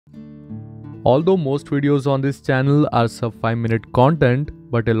Although most videos on this channel are sub 5-minute content,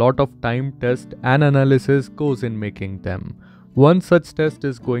 but a lot of time, test and analysis goes in making them. One such test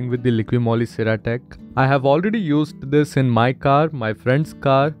is going with the Liquimoly Ceratec. I have already used this in my car, my friend's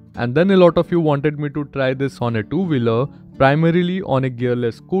car, and then a lot of you wanted me to try this on a two-wheeler, primarily on a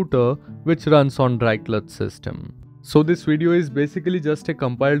gearless scooter which runs on dry clutch system. So this video is basically just a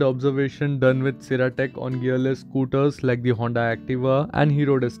compiled observation done with Ceratec on gearless scooters like the Honda Activa and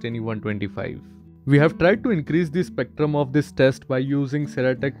Hero Destini 125. We have tried to increase the spectrum of this test by using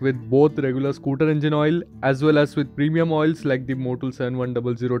Ceratec with both regular scooter engine oil as well as with premium oils like the Motul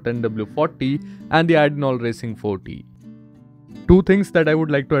 710010W40 and the Addinol Racing 40. Two things that I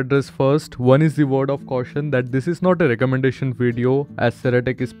would like to address first. One is the word of caution that this is not a recommendation video, as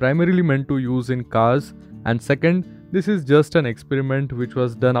Ceratec is primarily meant to use in cars, and second, this is just an experiment which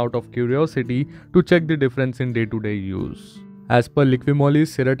was done out of curiosity to check the difference in day-to-day use. As per Liquimoly,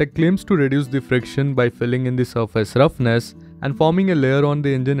 Ceratec claims to reduce the friction by filling in the surface roughness and forming a layer on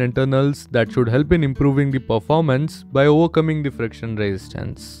the engine internals that should help in improving the performance by overcoming the friction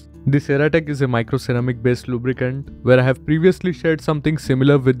resistance. The Ceratec is a microceramic based lubricant where I have previously shared something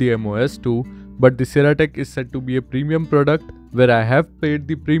similar with the MOS2, but the Ceratec is said to be a premium product where I have paid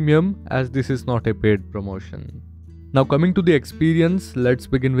the premium as this is not a paid promotion. Now coming to the experience, let's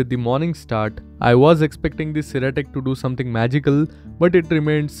begin with the morning start. I was expecting the Ceratec to do something magical, but it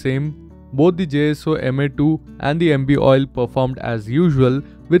remained same. Both the JSO MA2 and the MB oil performed as usual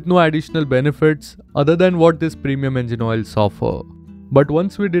with no additional benefits other than what this premium engine oils offer. But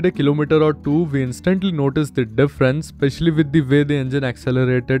once we did a kilometer or two, we instantly noticed the difference, especially with the way the engine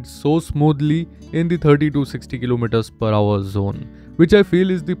accelerated so smoothly in the 30 to 60 km/h zone, which I feel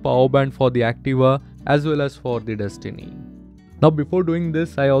is the power band for the Activa as well as for the Destini. Now before doing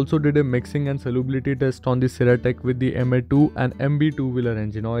this, I also did a mixing and solubility test on the Ceratec with the MA2 and MB two-wheeler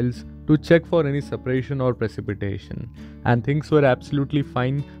engine oils to check for any separation or precipitation, and things were absolutely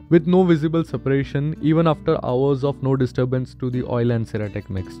fine with no visible separation even after hours of no disturbance to the oil and Ceratec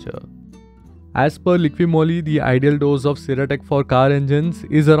mixture. As per Liquimoly, the ideal dose of Ceratec for car engines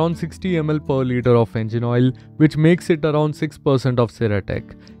is around 60 ml per liter of engine oil, which makes it around 6% of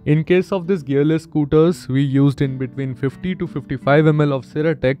Ceratec. In case of this gearless scooters, we used in between 50 to 55 ml of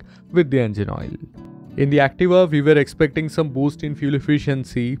Ceratec with the engine oil. In the Activa, we were expecting some boost in fuel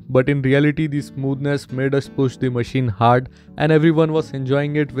efficiency, but in reality the smoothness made us push the machine hard and everyone was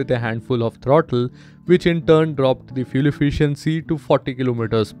enjoying it with a handful of throttle, which in turn dropped the fuel efficiency to 40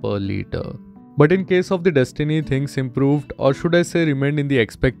 km per liter. But in case of the Destini, things improved, or should I say remained in the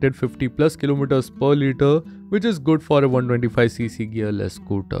expected 50 plus km per liter, which is good for a 125cc gearless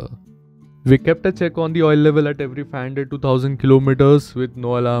scooter. We kept a check on the oil level at every 500 to 1000 km with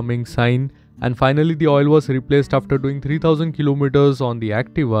no alarming sign, and finally the oil was replaced after doing 3000 km on the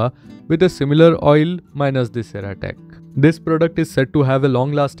Activa with a similar oil minus the Ceratec. This product is said to have a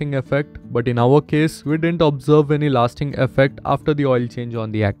long lasting effect, but in our case we didn't observe any lasting effect after the oil change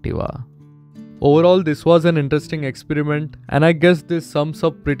on the Activa. Overall, this was an interesting experiment, and I guess this sums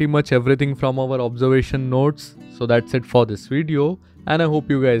up pretty much everything from our observation notes. So that's it for this video, and I hope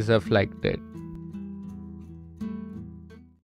you guys have liked it.